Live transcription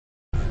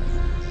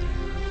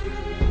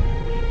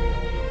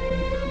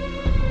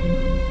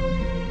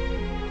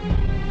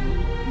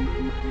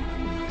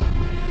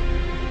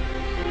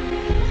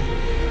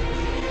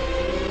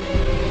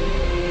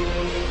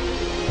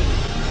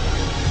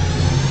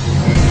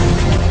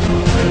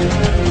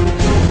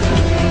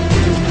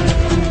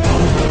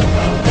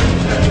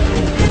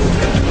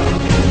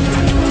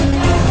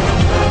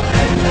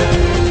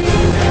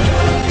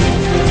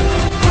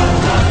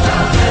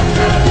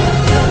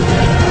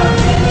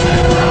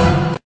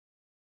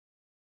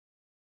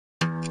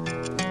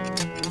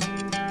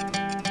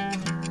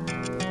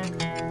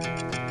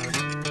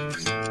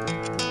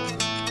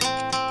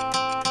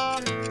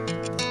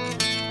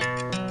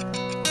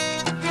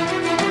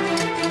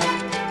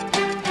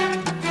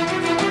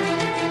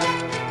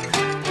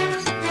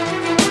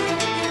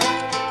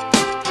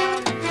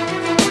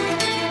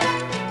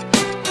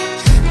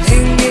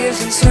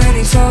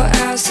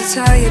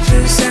tie your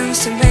loose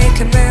ends to make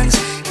amends.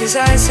 Cause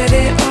I said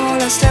it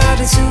all, I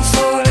started to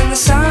fall in the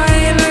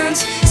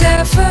silence.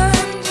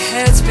 Deafened,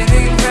 head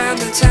spinning round,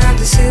 no time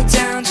to sit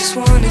down. Just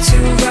wanted to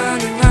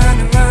run and run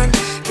and run.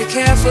 Be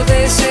careful,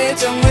 they say,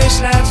 don't wish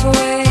life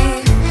away.